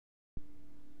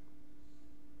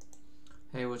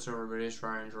Hey, what's up, everybody? It's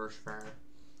Ryan George Farron.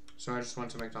 So I just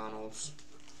went to McDonald's.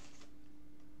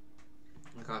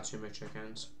 I got 2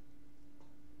 McChickens.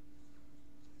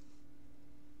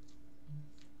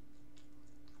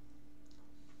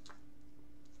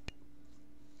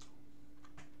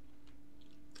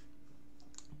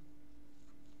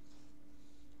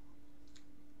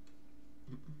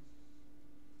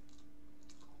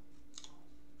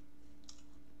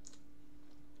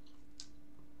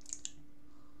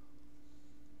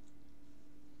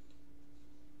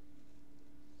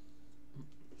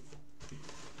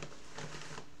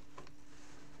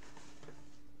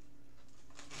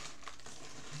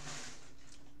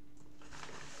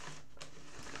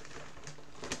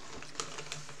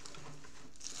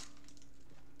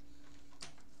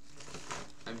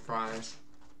 And fries.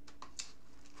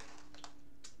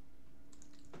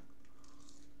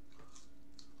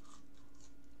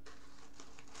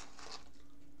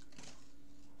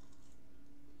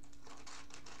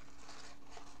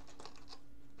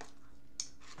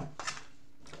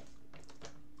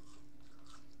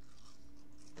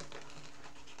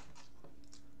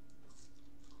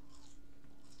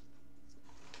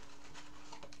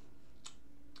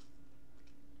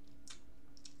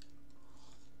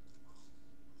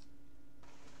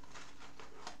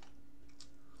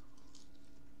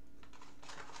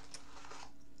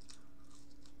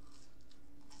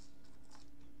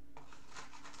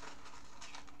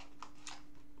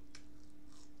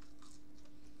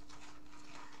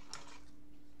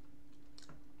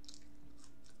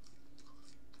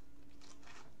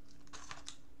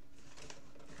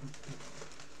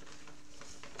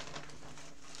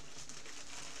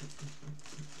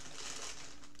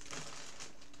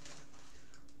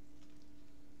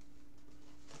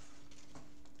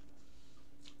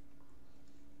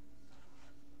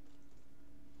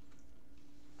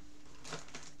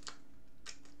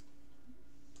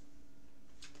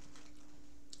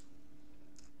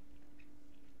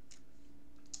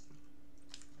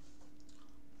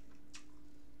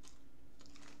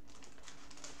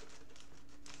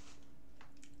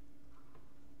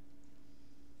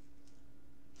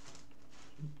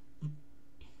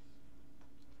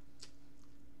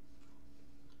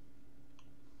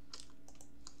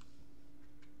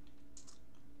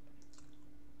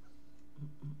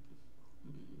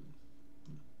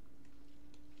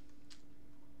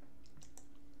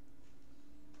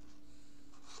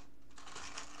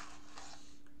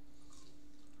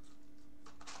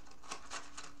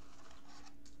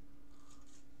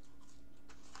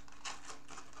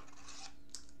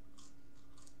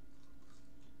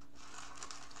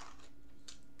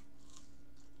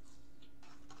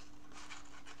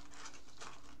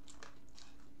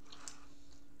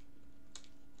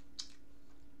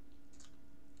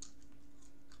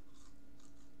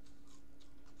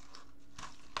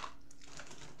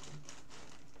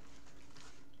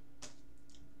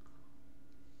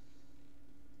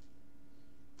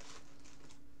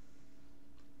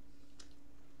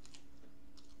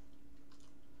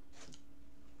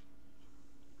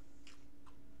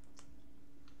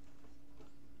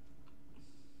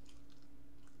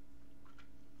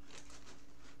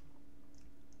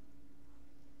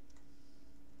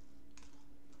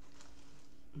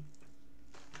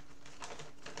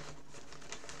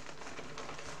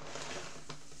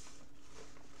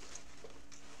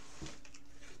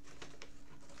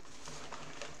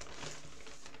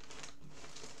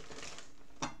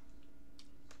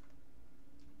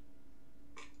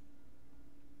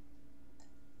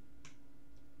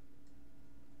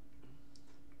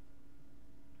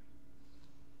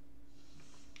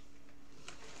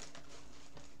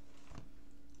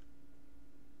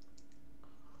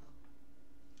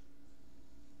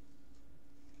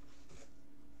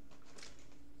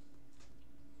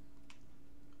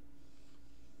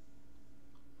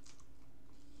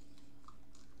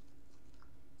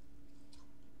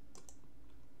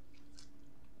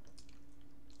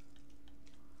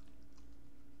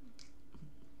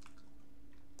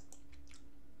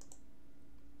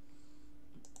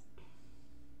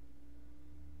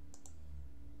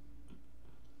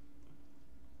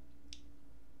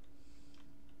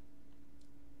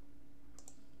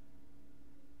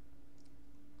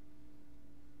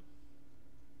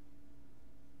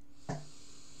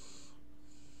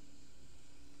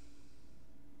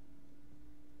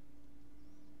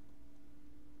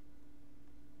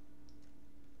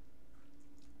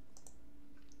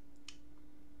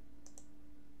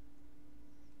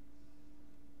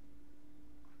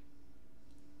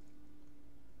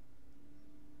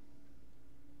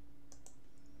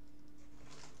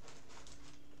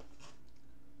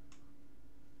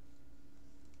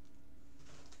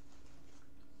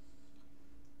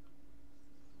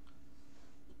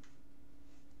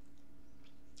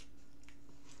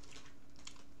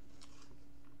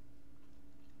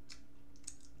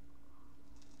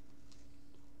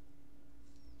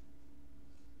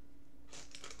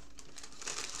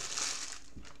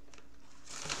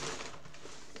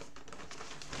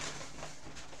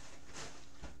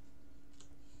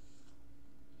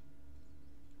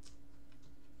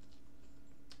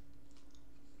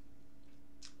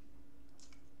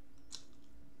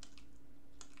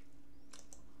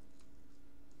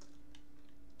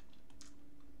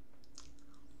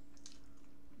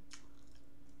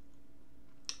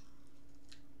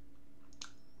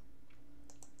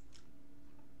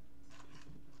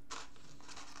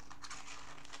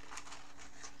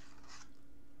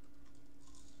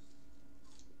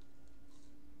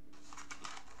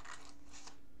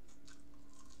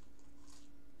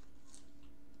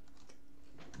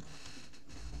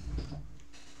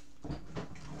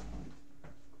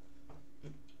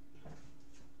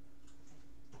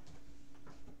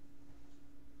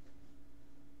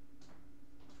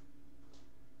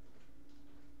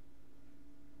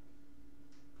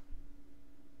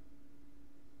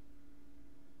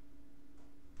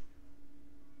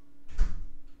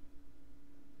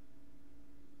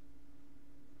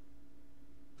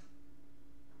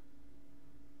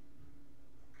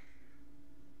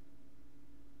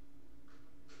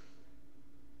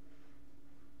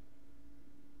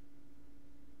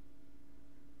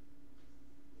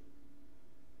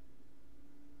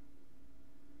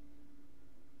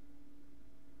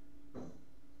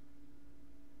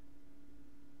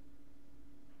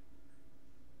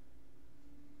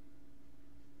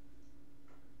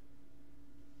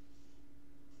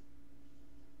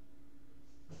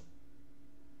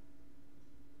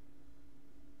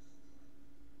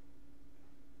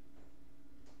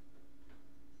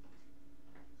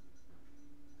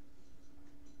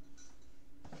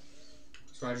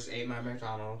 So I just ate my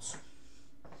McDonald's.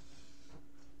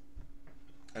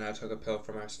 And I took a pill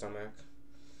for my stomach.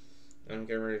 And I'm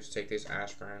getting ready to take these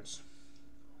aspirins.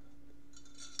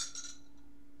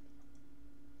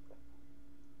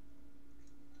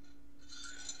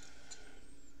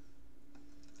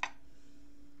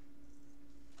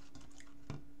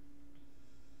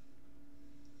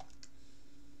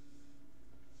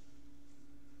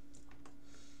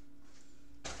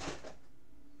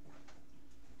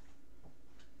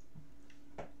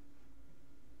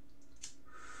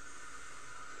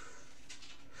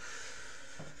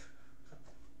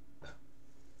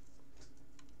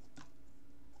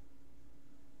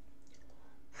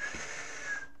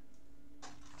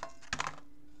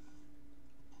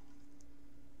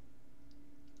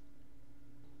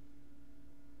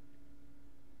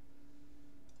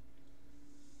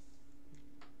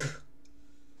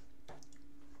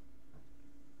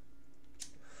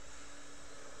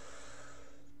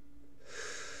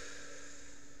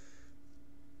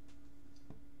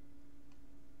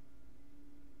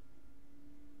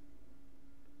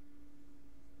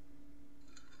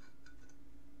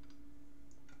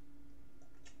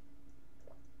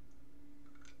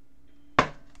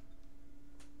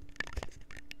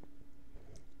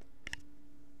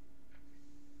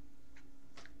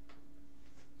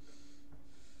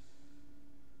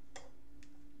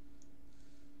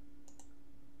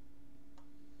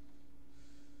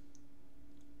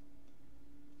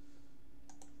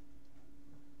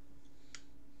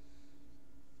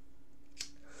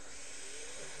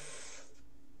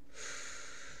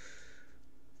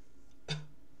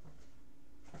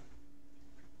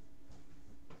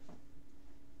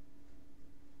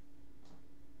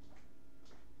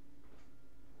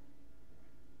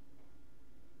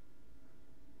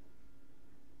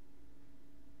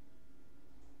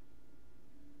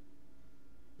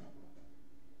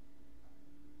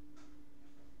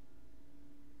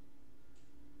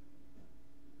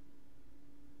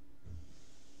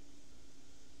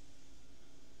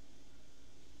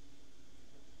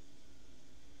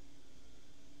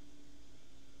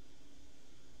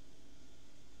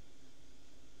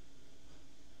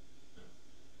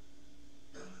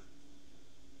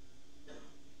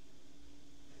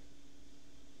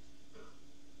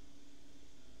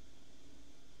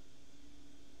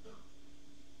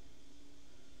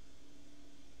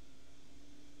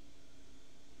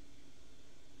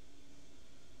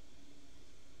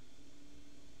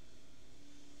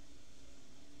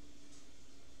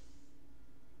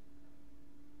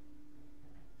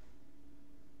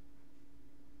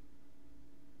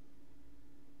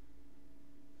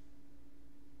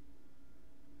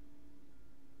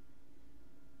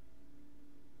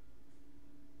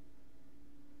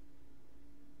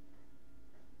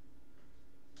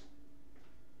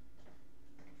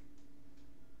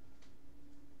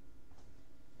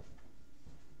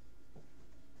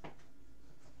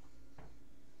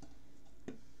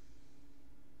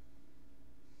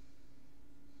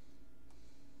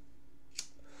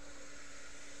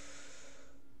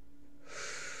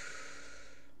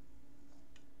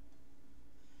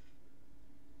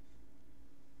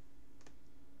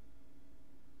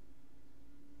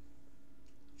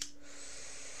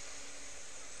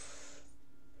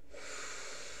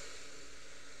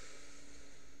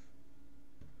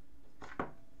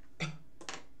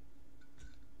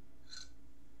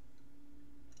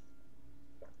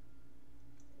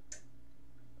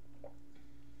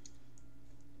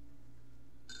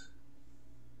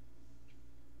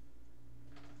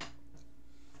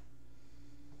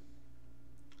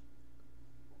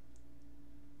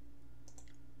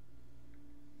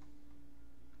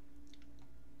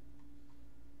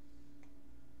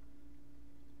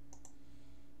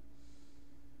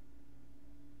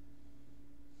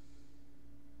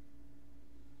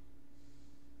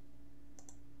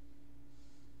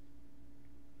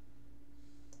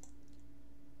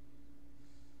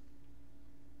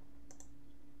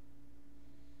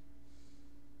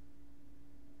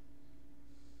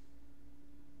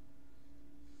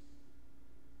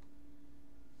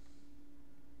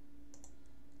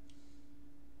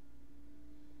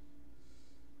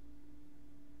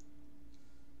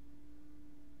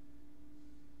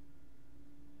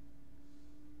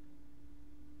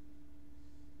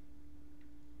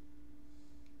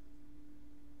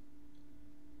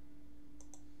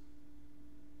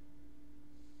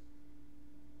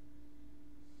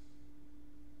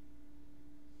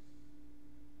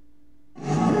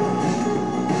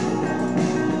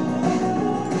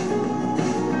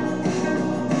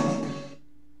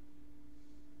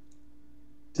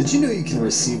 Did you know you can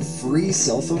receive free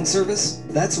cell phone service?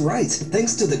 That's right,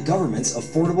 thanks to the government's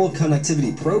Affordable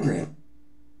Connectivity Program.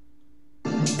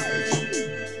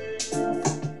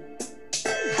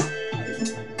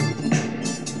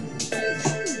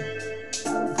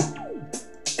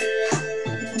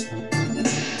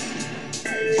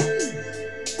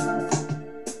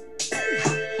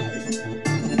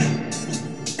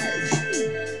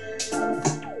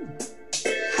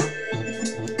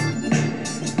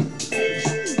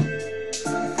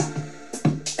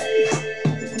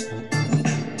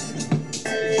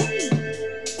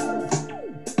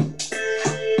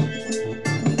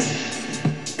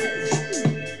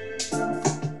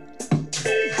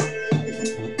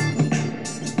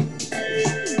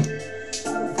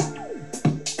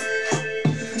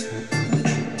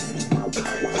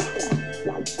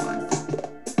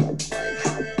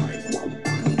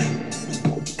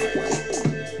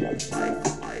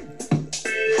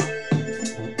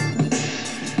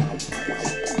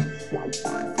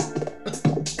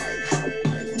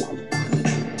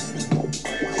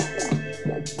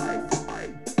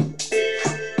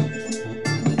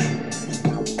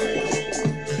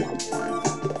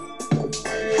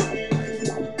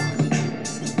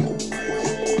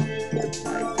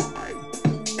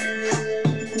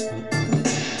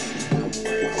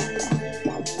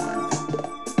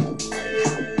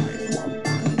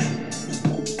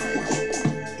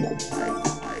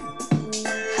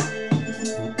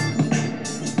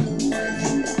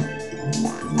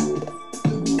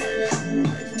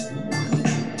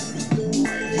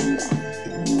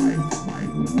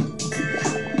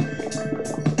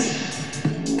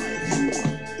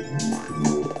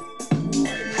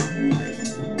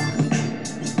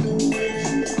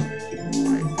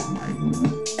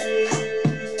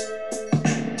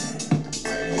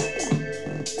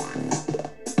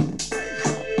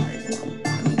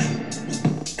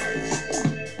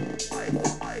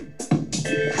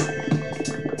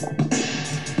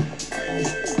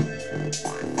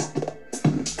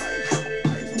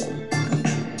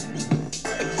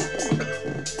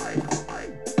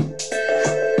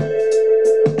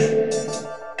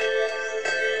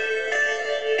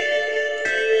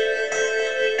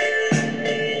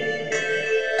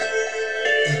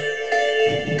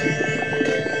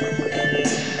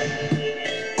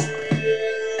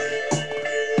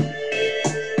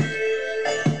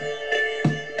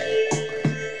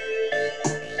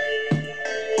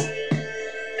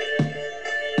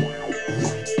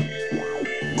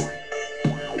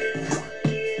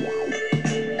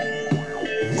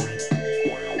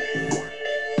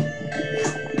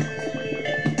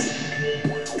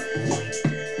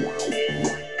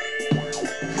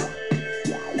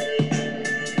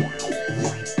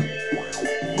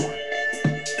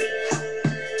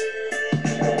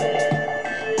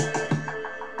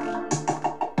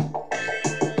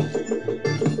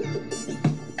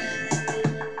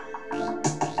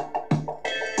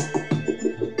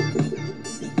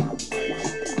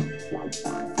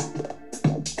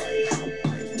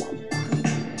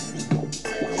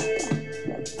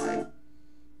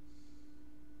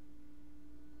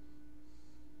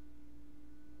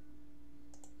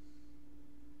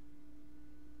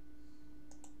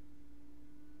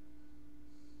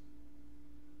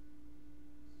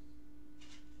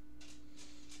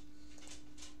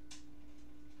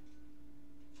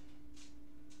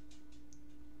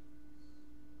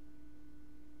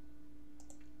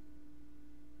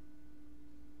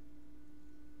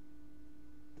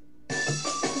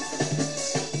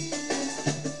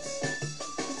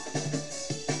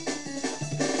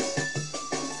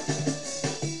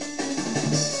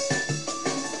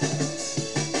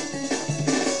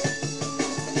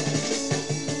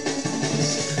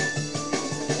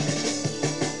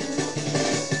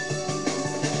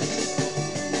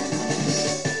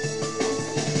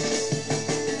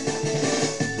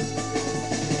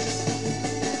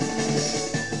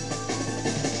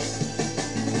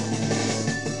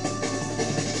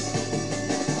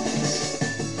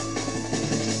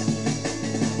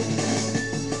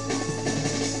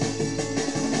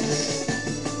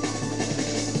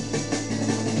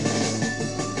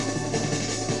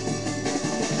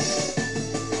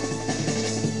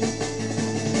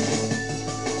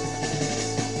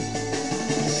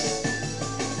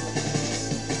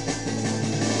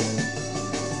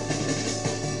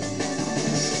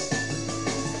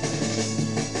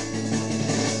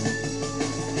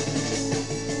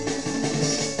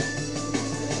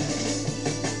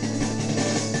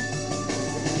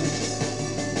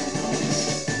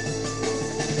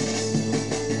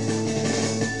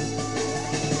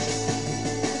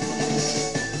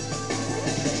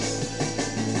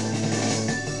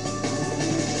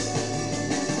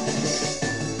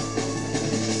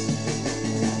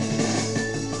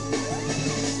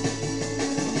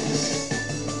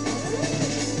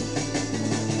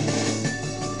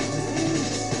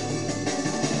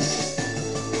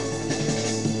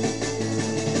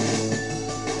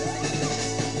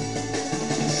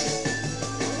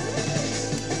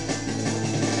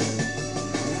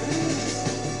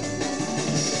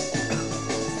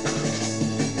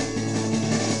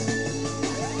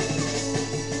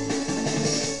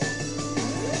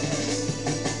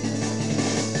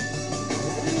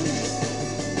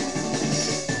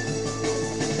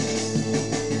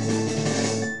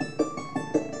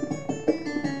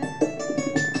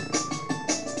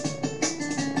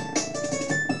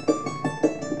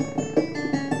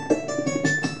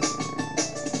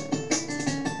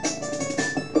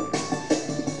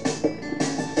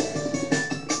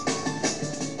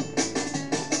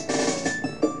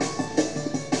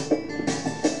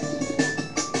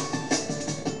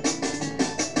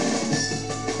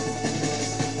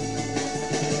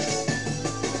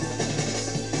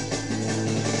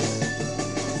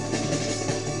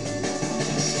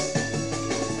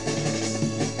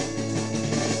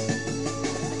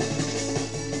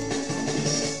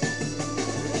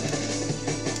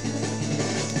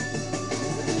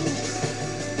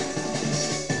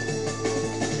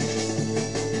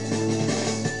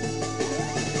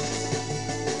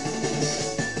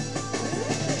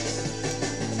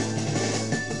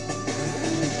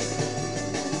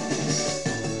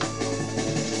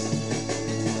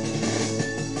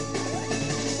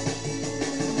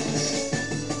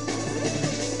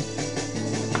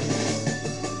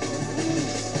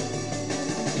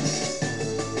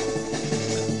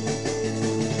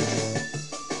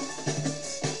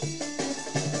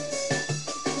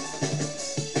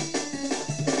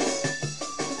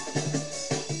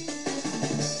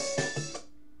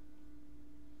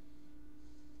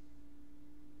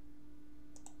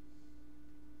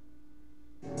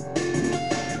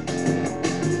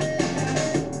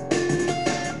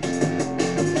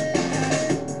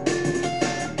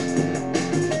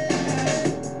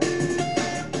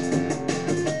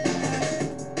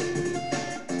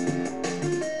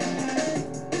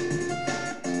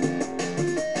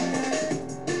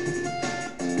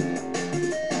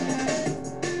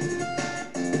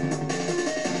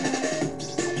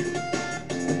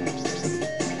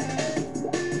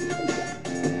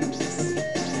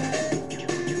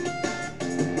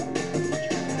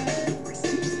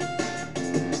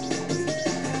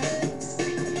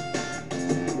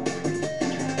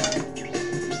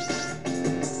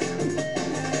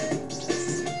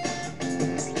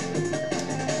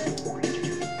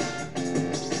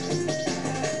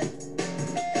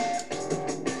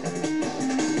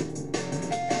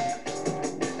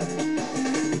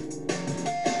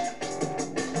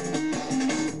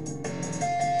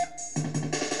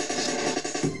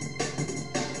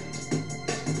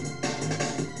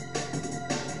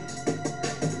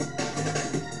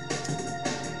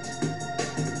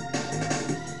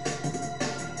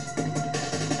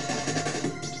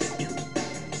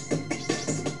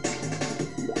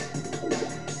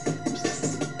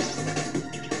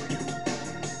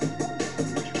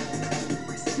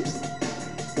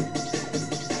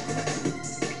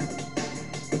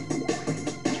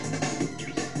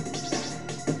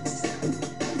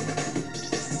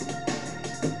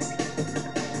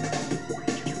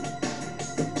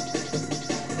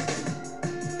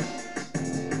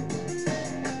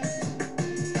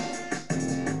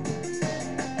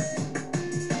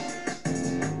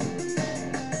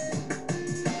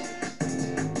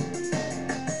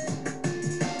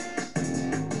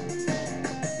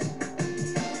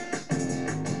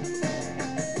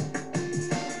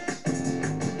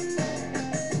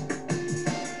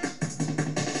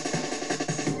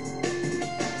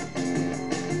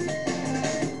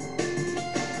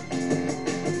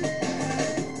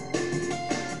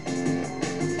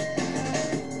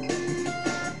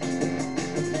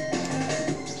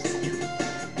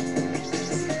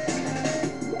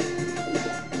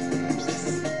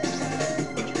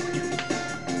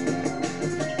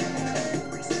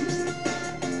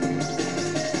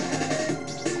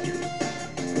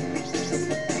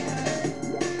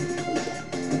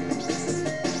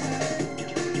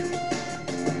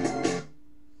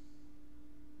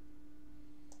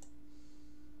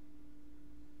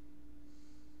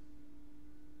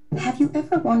 you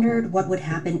ever wondered what would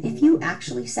happen if you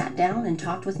actually sat down and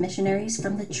talked with missionaries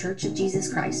from the Church of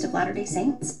Jesus Christ of Latter-day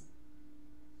Saints?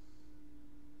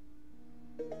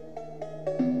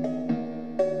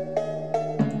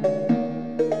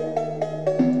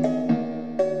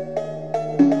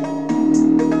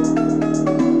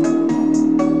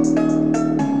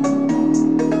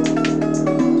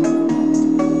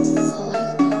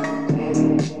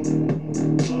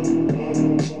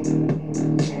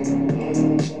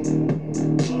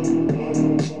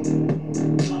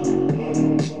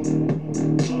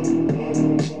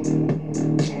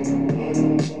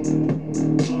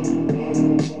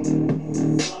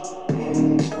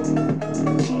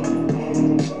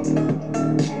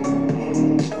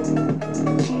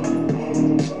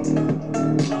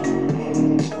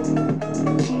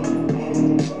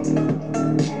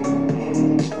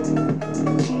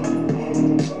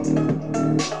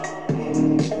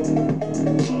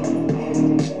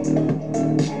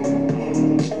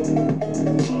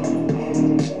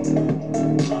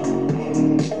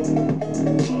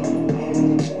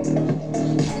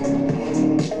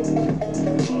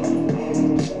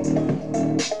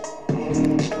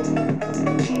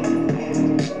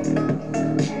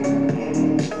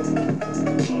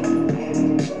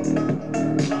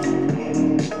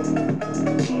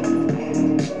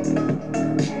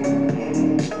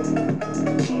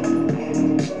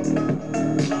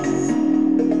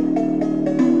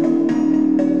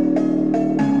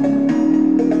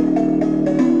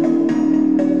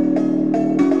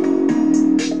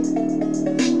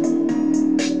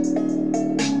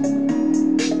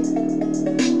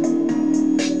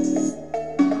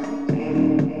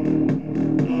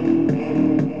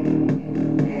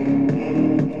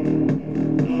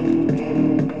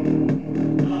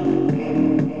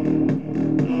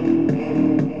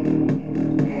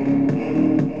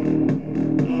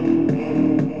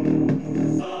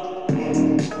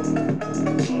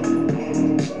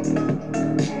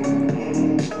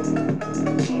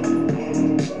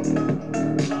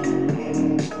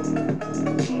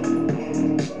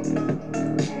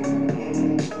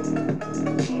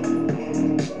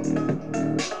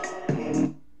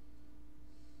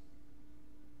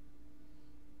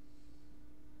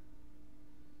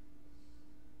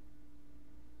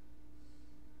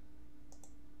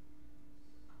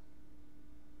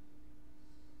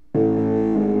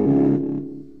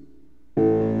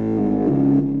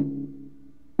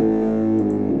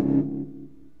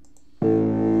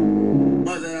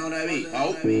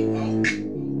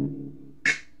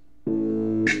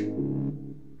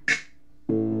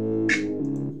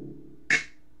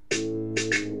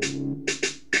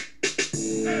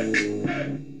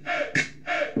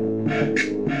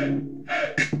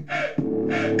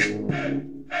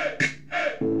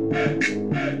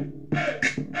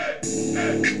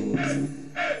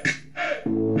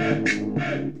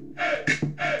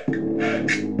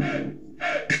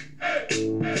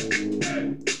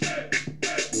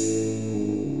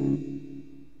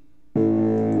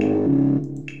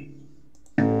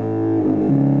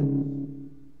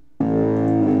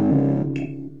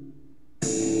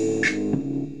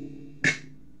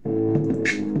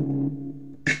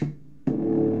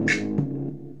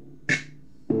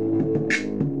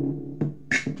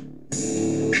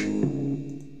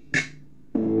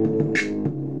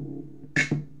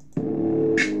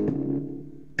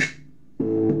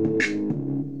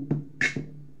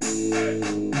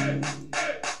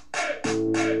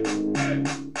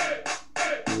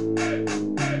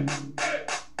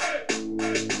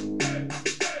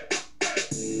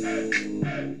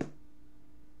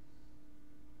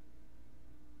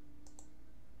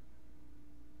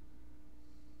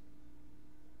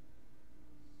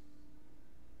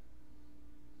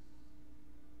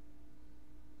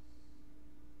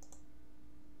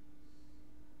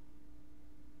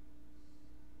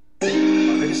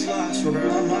 biggest loss,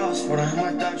 where I'm lost, where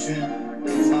I'm without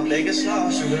you. My biggest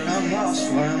loss, where I'm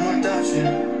lost, where I'm without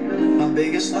you. My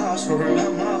biggest loss, where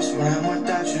I'm lost, where I'm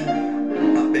without you.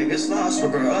 My biggest loss,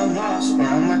 where I'm lost, where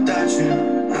I'm without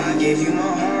you. I gave you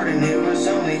my heart and it was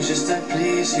only just to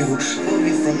please you. Pulled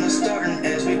me from the start and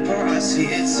as we part I see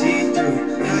it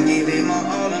see-through. I gave it my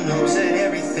all and hopes that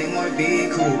everything would be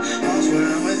cool. Lost when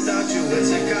I'm without you,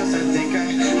 it's a cost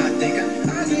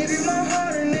I gave you my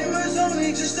heart and it was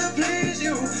only just to please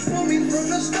you. Pulled me from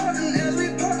the start and as we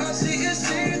part I see it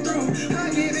see-through. I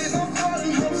gave it my all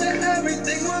and hopes that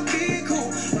everything would be cool.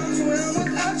 Lost when I'm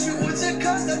without you, it's a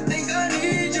cost I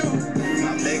need you.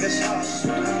 My biggest loss,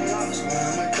 when I'm lost, when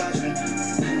I'm without you.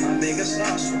 My biggest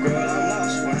loss, girl, I'm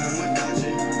lost when I'm without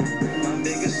you. My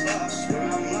biggest loss, where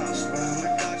I'm lost when I'm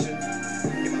without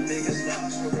you. You're my biggest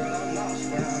loss, girl, I'm lost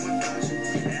when I'm without you.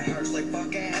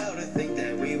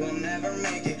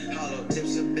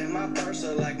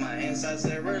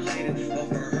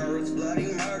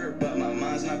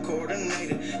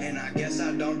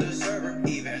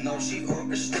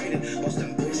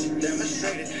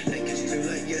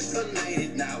 gets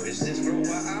belated. Now is this for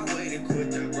why I waited?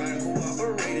 Quit the grind,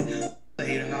 cooperated.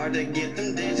 Played hard to get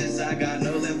them digits. I got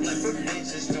no left for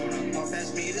bitches. Torn apart,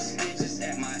 pass me the stitches.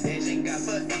 At my age, ain't got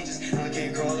for inches. I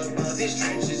can't crawl above these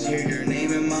trenches. Hear your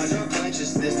name in my jaw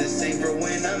clenches. This the same for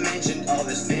when I mentioned all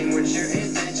this pain with your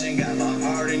intention. Got my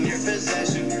heart in your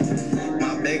possession.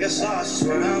 My biggest loss is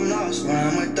where I'm lost when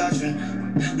I'm without you.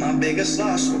 My biggest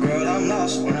loss, girl, I'm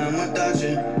lost when I'm without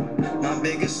you. My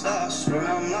biggest loss, where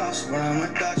I'm lost when I'm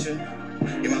without you.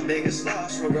 You're my biggest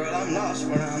loss, girl, I'm lost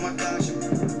when I'm without you.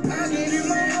 I gave you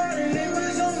my heart and it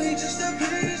was only just to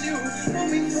please you.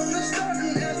 Want me from the start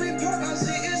and as we part, I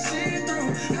see it see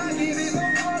through. I gave it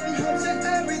my heart and hopes that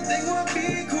everything would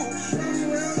be cool. Lost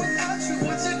when I'm without you,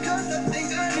 what's it cause? I think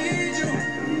I need you. I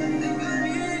think I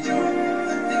need you. I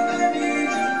think I need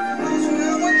you. Lost when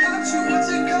I'm without you, what's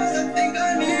it cause? I think I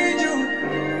need you.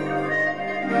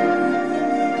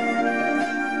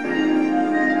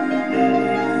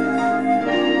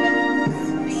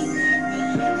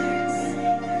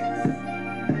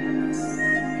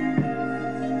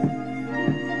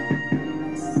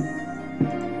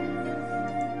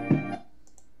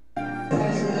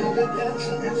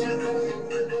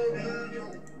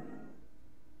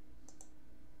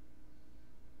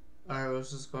 Alright,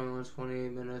 this is going on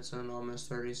 28 minutes and almost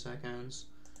 30 seconds.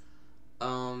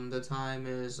 The time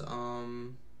is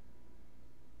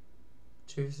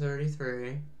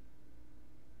 2:33.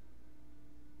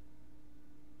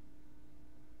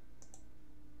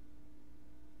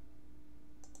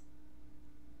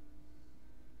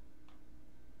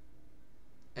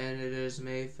 And it is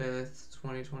May 5th,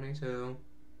 2022.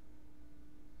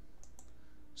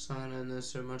 So I'm gonna end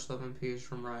this with much love and peace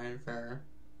from Ryan Fair.